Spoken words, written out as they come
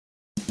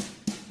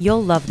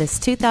You'll love this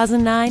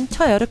 2009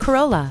 Toyota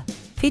Corolla.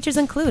 Features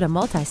include a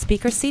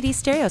multi-speaker CD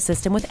stereo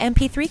system with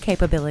MP3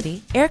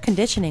 capability, air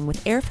conditioning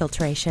with air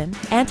filtration,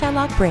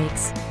 anti-lock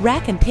brakes,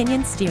 rack and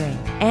pinion steering,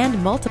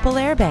 and multiple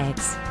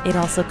airbags. It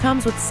also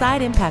comes with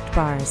side impact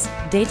bars,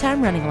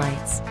 daytime running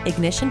lights,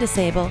 ignition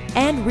disable,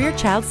 and rear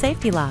child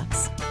safety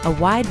locks. A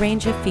wide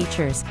range of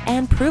features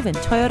and proven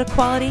Toyota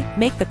quality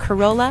make the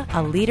Corolla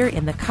a leader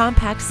in the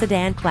compact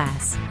sedan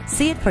class.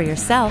 See it for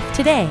yourself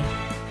today.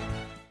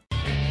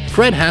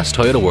 Fred Haas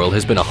Toyota World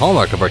has been a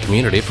hallmark of our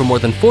community for more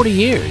than 40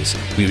 years.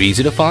 We're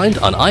easy to find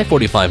on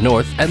I-45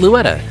 North at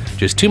Louetta,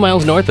 just 2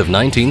 miles north of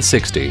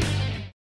 1960.